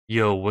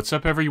Yo, what's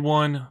up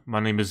everyone? My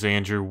name is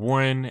Andrew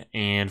Warren,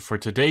 and for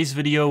today's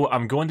video,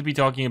 I'm going to be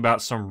talking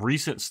about some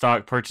recent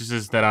stock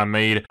purchases that I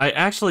made. I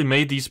actually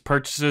made these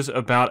purchases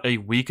about a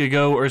week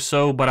ago or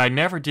so, but I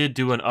never did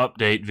do an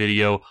update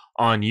video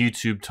on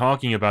YouTube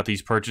talking about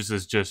these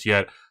purchases just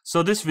yet.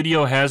 So this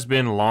video has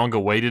been long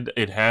awaited.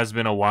 It has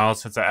been a while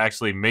since I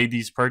actually made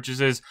these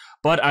purchases,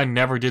 but I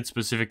never did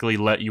specifically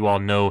let you all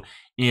know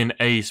in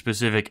a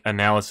specific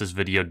analysis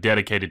video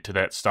dedicated to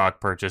that stock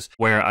purchase,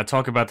 where I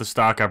talk about the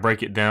stock, I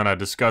break it down, I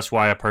discuss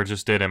why I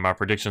purchased it and my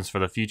predictions for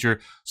the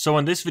future. So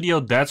in this video,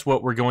 that's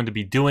what we're going to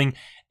be doing.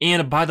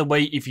 And by the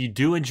way, if you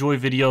do enjoy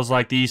videos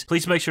like these,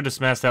 please make sure to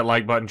smash that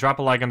like button, drop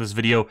a like on this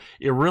video.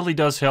 It really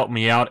does help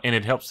me out, and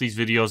it helps these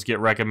videos get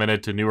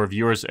recommended to newer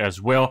viewers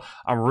as well.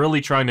 I'm really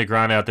trying to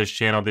grind out this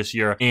channel this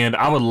year, and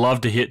I would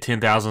love to hit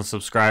 10,000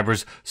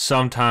 subscribers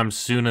sometime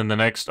soon in the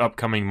next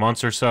upcoming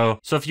months or so.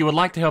 So if you would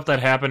like to help that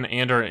happen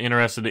and are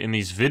interested in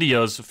these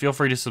videos, feel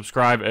free to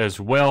subscribe as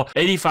well.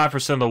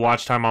 85% of the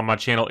watch time on my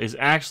channel is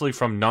actually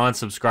from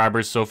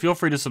non-subscribers, so feel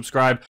free to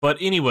subscribe. But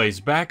anyways,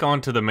 back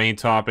onto the main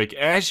topic.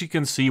 As you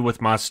can see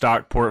with my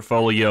stock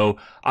portfolio,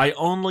 I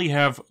only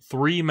have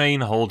three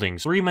main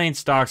holdings, three main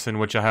stocks in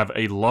which I have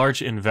a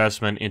large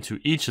investment into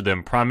each of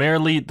them.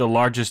 Primarily, the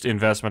largest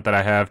investment that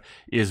I have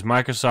is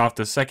Microsoft,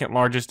 the second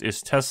largest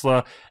is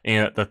Tesla,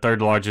 and the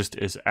third largest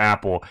is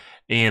Apple.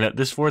 And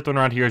this fourth one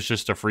right here is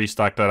just a free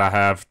stock that I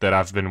have that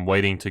I've been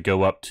waiting to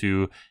go up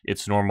to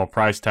its normal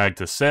price tag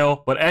to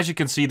sell. But as you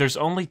can see, there's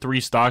only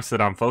three stocks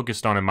that I'm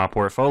focused on in my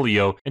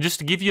portfolio. And just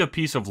to give you a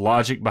piece of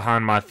logic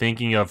behind my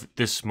thinking of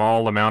this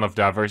small amount of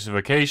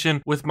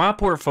diversification, with my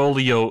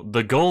portfolio,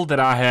 the goal that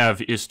I have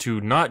is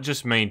to not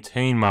just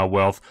maintain my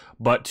wealth,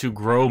 but to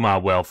grow my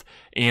wealth.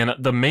 And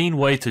the main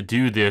way to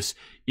do this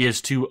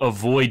is to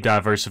avoid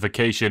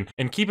diversification.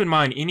 And keep in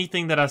mind,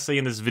 anything that I say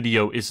in this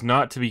video is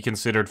not to be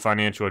considered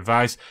financial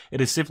advice.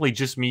 It is simply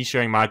just me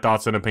sharing my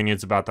thoughts and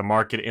opinions about the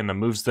market and the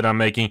moves that I'm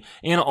making,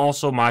 and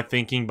also my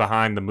thinking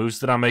behind the moves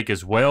that I make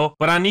as well.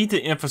 But I need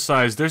to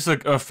emphasize, there's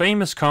a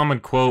famous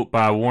common quote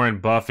by Warren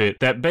Buffett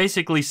that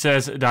basically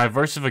says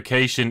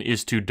diversification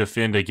is to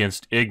defend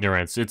against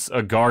ignorance. It's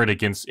a guard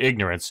against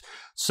ignorance.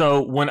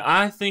 So when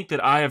I think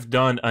that I have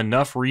done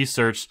enough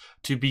research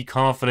to be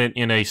confident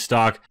in a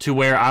stock to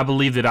where I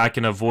believe that I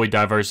can avoid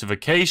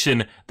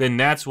diversification, then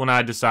that's when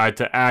I decide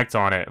to act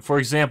on it. For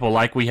example,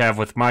 like we have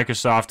with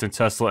Microsoft and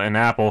Tesla and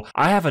Apple,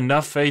 I have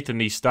enough faith in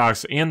these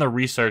stocks and the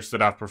research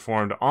that I've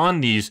performed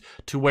on these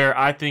to where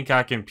I think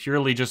I can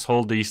purely just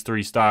hold these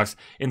three stocks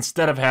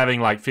instead of having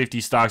like 50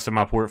 stocks in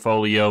my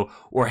portfolio,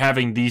 or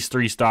having these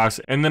three stocks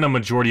and then a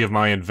majority of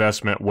my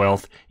investment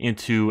wealth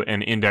into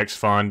an index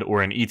fund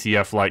or an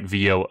ETF like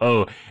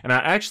VOO. And I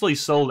actually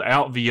sold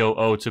out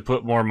VOO to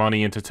put more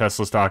money into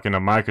Tesla stock and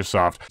into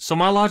Microsoft. So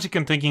my logic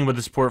and thinking with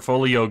this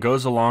portfolio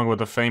goes along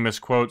with a famous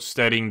quote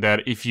stating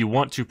that if you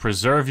want to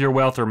preserve your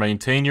wealth or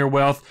maintain your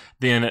wealth,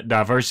 then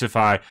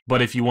diversify.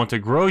 But if you want to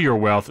grow your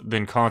wealth,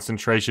 then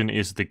concentration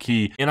is the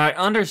key. And I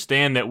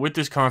understand that with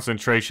this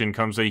concentration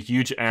comes a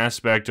huge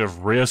aspect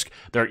of risk.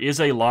 There is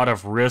a lot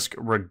of risk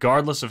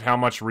regardless of how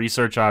much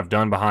research I've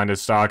done behind a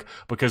stock,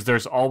 because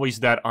there's always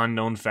that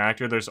unknown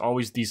factor. There's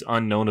always these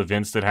unknown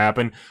events that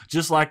happen,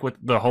 just like with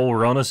the whole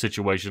Rona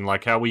situation,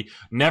 like how we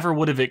never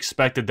would have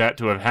expected that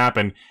to have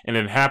happened, and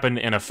it happened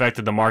and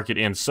affected the market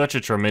in such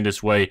a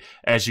tremendous way,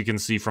 as you can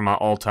see from my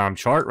all-time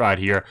chart right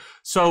here.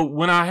 So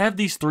when I have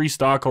these three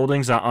stock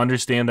holdings, I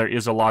understand there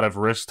is a lot of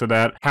risk to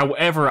that.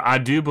 However, I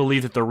do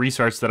believe that the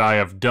research that I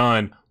have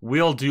done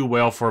will do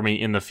well for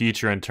me in the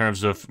future in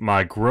terms of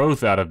my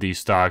growth out of these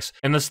stocks.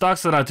 And the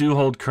stocks that I do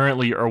hold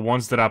currently are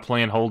ones that I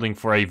plan holding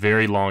for a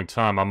very long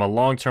time. I'm a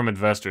long-term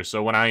investor,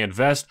 so when I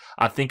invest,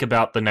 I think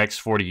about the next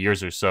 40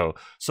 years or so.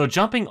 So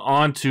jumping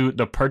on to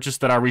the purchase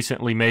that I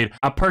recently made,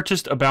 I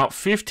purchased about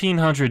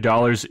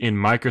 $1,500 in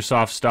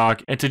Microsoft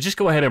stock. And to just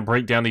go ahead and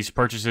break down these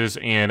purchases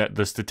and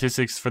the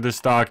statistics for this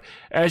stock,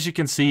 as you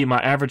can see, my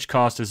average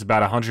cost is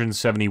about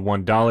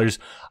 $171.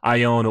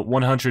 I own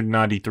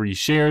 193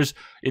 shares.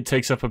 It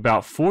takes up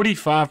about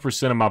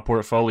 45% of my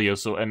portfolio,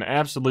 so an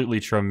absolutely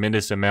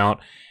tremendous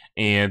amount.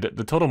 And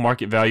the total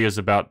market value is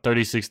about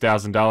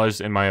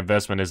 $36,000, and my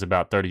investment is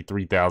about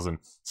 $33,000.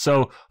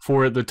 So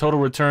for the total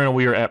return,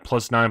 we are at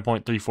plus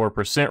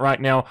 9.34% right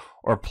now,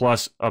 or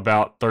plus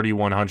about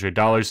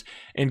 $3,100.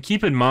 And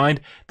keep in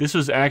mind, this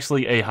was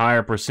actually a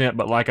higher percent,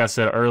 but like I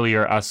said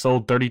earlier, I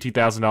sold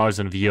 $32,000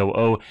 in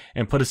VOO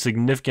and put a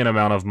significant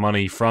amount of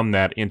money from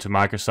that into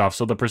Microsoft.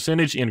 So the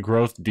percentage in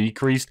growth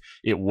decreased.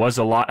 It was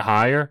a lot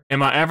higher,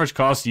 and my average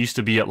cost used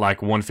to be at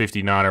like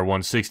 159 or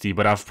 160,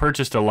 but I've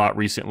purchased a lot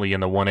recently in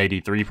the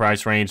 183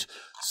 price range.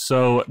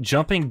 So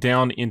jumping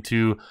down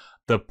into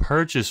the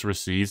purchase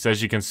receipts,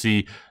 as you can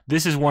see,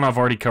 this is one I've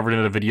already covered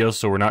in a video,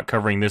 so we're not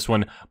covering this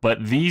one,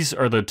 but these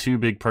are the two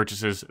big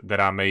purchases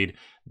that I made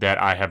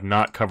that I have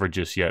not covered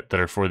just yet that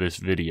are for this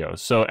video.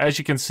 So as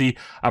you can see,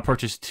 I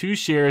purchased 2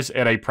 shares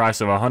at a price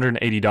of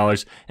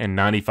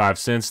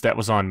 $180.95. That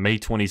was on May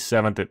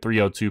 27th at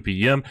 3:02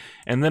 p.m.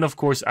 And then of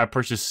course I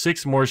purchased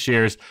 6 more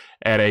shares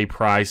at a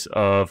price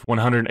of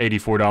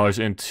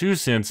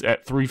 $184.02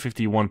 at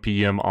 3:51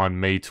 p.m. on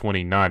May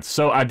 29th.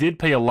 So I did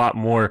pay a lot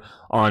more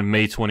on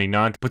May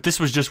 29th, but this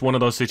was just one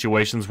of those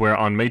situations where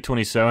on May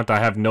 27th, I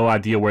have no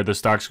idea where the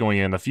stock's going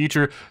in the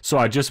future, so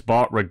I just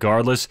bought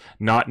regardless,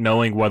 not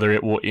knowing whether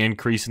it will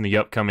increase in the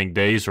upcoming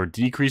days or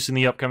decrease in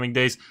the upcoming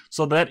days.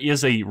 So that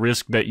is a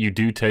risk that you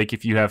do take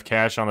if you have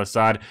cash on the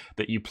side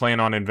that you plan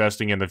on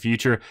investing in the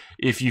future.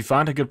 If you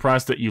find a good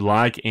price that you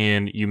like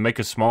and you make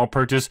a small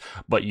purchase,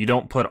 but you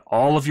don't put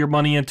all of your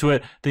money into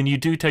it, then you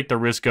do take the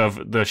risk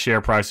of the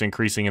share price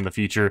increasing in the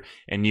future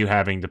and you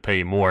having to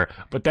pay more.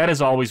 But that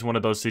is always one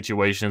of those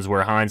situations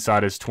where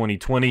hindsight is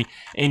 20/20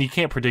 and you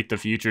can't predict the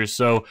future.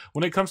 So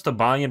when it comes to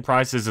buying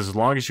prices, as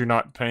long as you're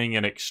not paying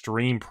an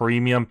extreme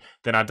premium,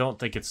 then I don't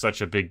think it's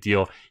such a big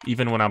deal.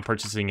 Even when I'm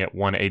purchasing at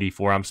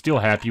 184, I'm still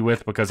happy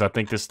with, because I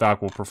think this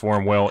stock will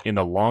perform well in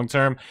the long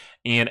term.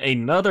 And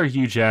another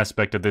huge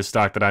aspect of this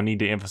stock that I need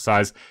to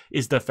emphasize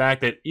is the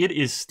fact that it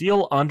is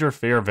still under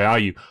fair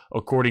value,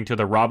 according to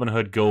the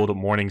Robinhood Gold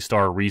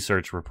Morningstar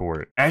research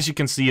report. As you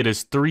can see, it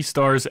is 3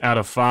 stars out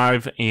of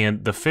 5,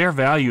 and the fair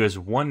value is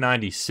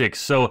 196.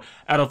 So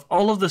out of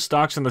all of the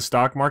stocks in the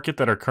stock market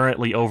that are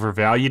currently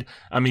overvalued,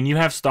 I mean, you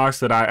have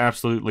stocks that I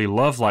absolutely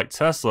love like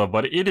Tesla,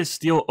 but it is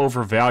still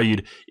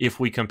overvalued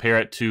if we compare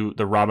it to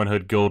the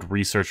Robinhood Gold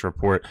research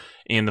report.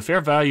 And the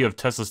fair value of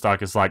Tesla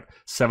stock is like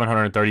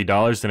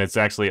 $730, and it's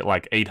actually at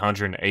like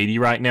 $880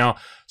 right now.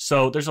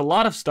 So there's a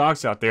lot of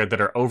stocks out there that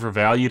are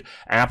overvalued.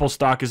 Apple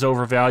stock is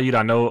overvalued.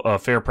 I know a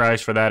fair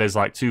price for that is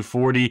like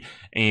 $240,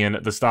 and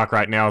the stock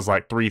right now is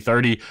like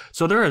 $330.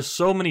 So there are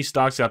so many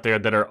stocks out there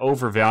that are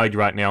overvalued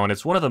right now, and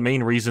it's one of the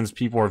main reasons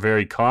people are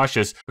very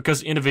cautious,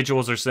 because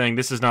individuals are saying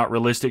this is not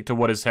realistic to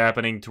what is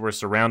happening to our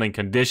surrounding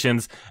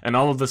conditions and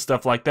all of the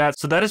stuff like that.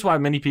 So that is why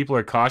many people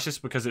are cautious,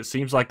 because it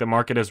seems like the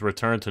market has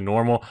returned to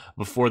normal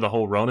before the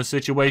whole Rona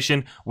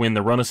situation, when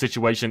the Rona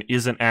situation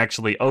isn't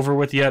actually over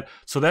with yet.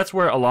 So that's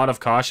where a lot of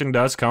caution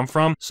does come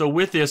from. So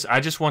with this, I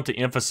just want to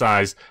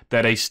emphasize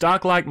that a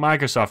stock like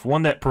Microsoft,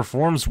 one that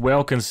performs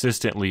well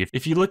consistently,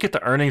 if you look at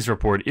the earnings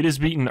report, it has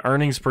beaten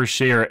earnings per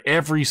share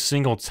every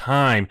single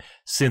time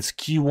since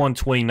Q1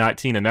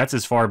 2019, and that's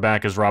as far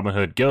back as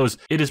Robinhood goes.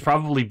 It has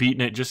probably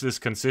beaten it just as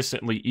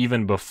consistently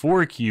even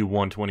before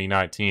Q1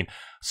 2019.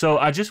 So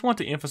I just want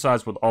to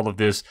emphasize with all of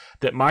this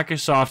that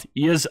Microsoft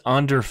is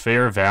under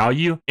fair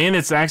value, and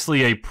it's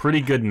actually a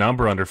pretty good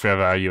number under fair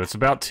value. It's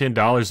about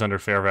 $10 under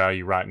fair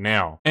value right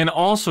now. And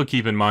also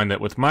keep in mind that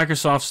with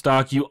Microsoft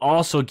stock, you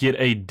also get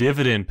a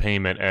dividend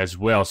payment as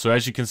well. So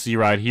as you can see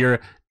right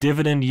here,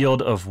 dividend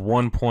yield of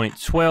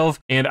 1.12,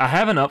 and I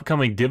have an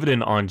upcoming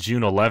dividend on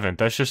June 11th.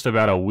 That's just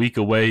about a week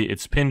away.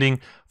 It's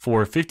pending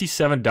for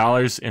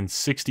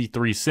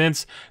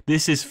 $57.63.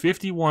 This is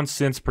 51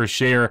 cents per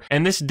share,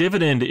 and this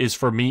dividend is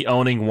for me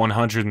owning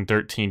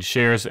 113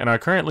 shares, and I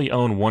currently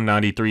own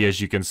 193,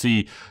 as you can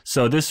see.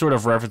 So this sort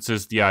of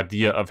references the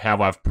idea of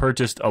how I've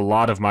purchased a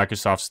lot of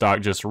Microsoft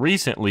stock just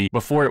recently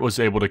before it was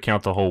able to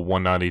count the whole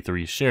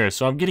 193 shares.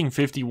 So I'm getting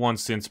 51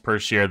 cents per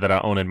share that I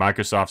own in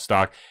Microsoft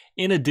stock,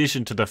 in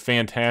addition to the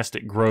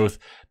fantastic growth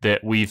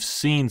that we've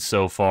seen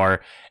so far.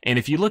 And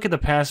if you look at the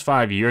past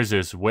 5 years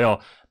as well,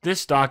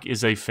 this stock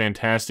is a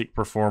fantastic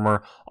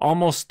performer,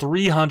 almost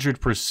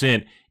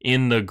 300%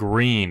 in the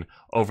green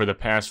over the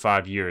past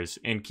 5 years.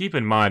 And keep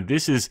in mind,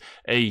 this is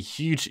a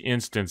huge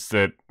instance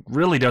that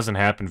really doesn't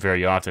happen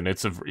very often.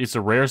 It's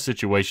a rare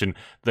situation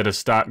that a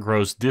stock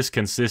grows this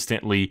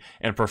consistently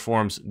and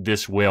performs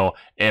this well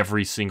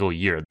every single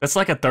year. That's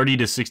like a 30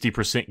 to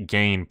 60%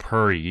 gain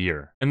per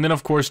year. And then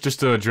of course, just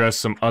to address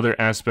some other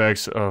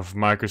aspects of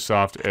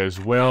Microsoft as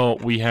well,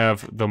 we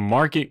have the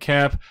market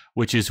cap,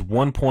 which is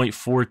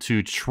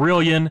 1.42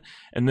 trillion.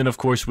 And then of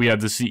course, we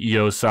have the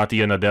CEO,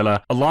 Satya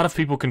Nadella. A lot of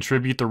people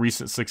contribute the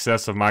recent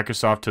success of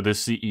Microsoft to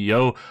this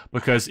CEO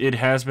because it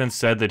has been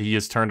said that he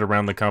has turned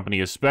around the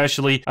company,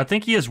 especially. I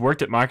think he has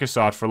worked at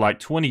Microsoft for like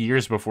 20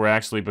 years before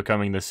actually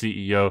becoming the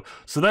CEO.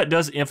 So that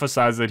does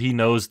emphasize that he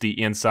knows the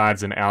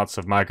insides and outs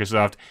of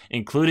Microsoft,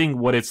 including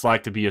what it's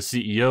like to be a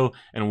CEO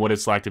and what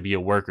it's like to be a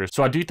worker.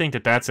 So I do think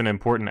that that's an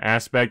important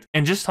aspect.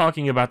 And just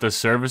talking about the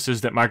services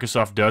that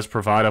Microsoft does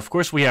provide, of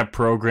course, we have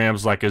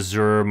programs like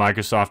Azure,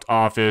 Microsoft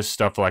Office,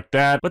 stuff like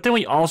that. But then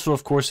we also,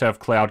 of course, have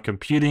cloud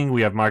computing.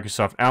 We have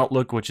Microsoft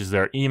Outlook, which is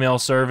their email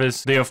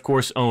service. They, of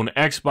course, own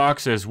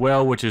Xbox as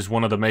well, which is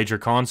one of the major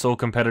console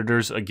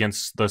competitors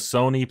against the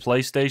Sony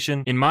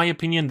PlayStation. In my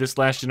opinion, this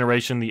last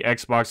generation, the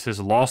Xbox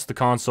has lost the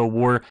console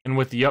war, and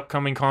with the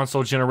upcoming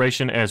console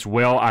generation as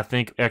well, I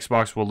think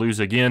Xbox will lose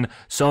again.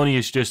 Sony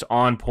is just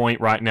on point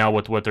right now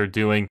with what they're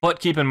doing, but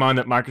keep in mind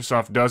that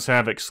Microsoft does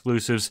have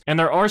exclusives, and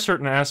there are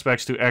certain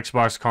aspects to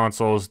Xbox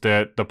consoles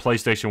that the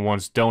PlayStation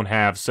ones don't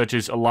have, such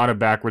as a lot of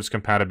backwards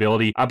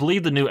compatibility. I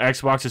believe the new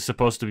Xbox is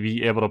supposed to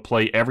be able to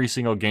play every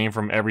single game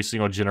from every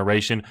single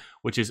generation,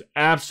 which is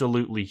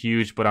absolutely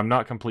huge, but I'm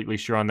not completely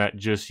sure on that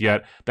just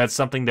yet. That's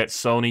something that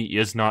Sony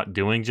is not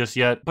doing just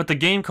yet. But the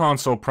game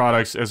console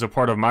products as a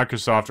part of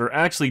Microsoft are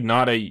actually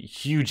not a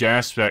huge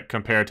aspect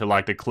compared to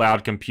like the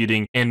cloud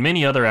computing and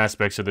many other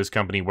aspects of this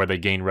company where they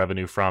gain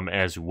revenue from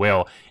as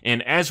well.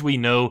 And as we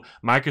know,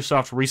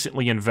 Microsoft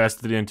recently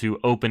invested into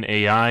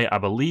OpenAI. I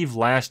believe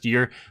last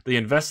year they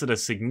invested a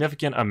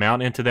significant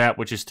amount into that,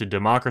 which is to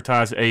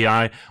democratize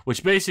AI,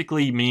 which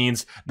basically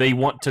means they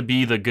want to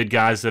be the good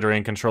guys that are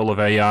in control of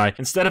AI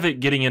instead of it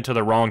getting into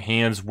the wrong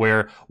hands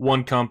where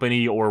one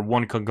company or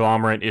one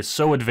conglomerate is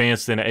so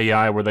advanced in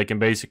AI where they can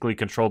basically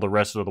control the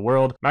rest of the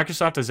world.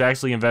 Microsoft has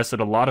actually invested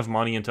a lot of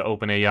money into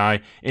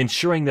OpenAI,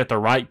 ensuring that the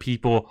right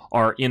people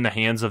are in the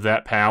hands of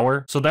that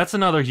power. So that's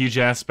another huge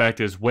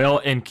aspect as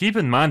well. And keep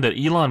in mind that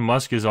Elon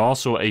Musk is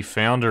also a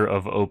founder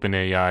of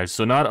OpenAI.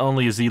 So not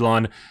only is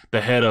Elon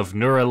the head of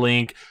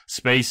Neuralink,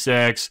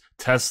 SpaceX,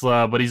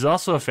 Tesla, but he's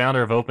also a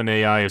founder of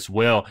OpenAI as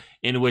well,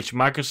 in which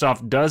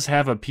Microsoft does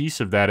have a piece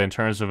of that in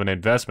terms of an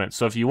investment.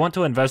 So if you want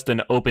to invest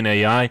in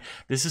OpenAI,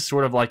 this is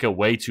sort of like a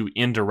way to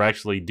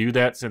indirectly do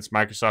that, since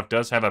Microsoft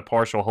does have a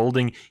partial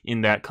holding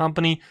in that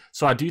company.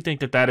 So I do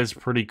think that that is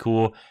pretty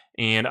cool.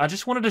 And I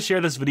just wanted to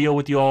share this video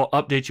with you all,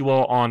 update you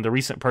all on the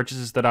recent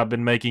purchases that I've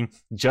been making,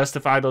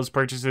 justify those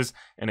purchases,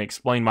 and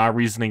explain my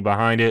reasoning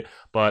behind it.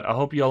 But I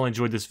hope you all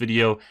enjoyed this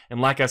video. And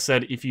like I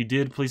said, if you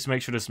did, please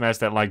make sure to smash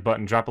that like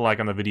button, drop a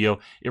like on the video.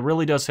 It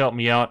really does help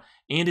me out.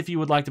 And if you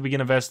would like to begin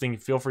investing,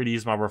 feel free to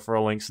use my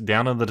referral links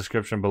down in the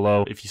description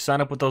below. If you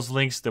sign up with those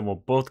links, then we'll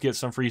both get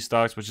some free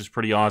stocks, which is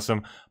pretty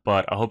awesome.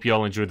 But I hope you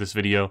all enjoyed this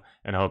video,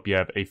 and I hope you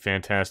have a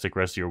fantastic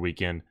rest of your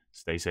weekend.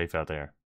 Stay safe out there.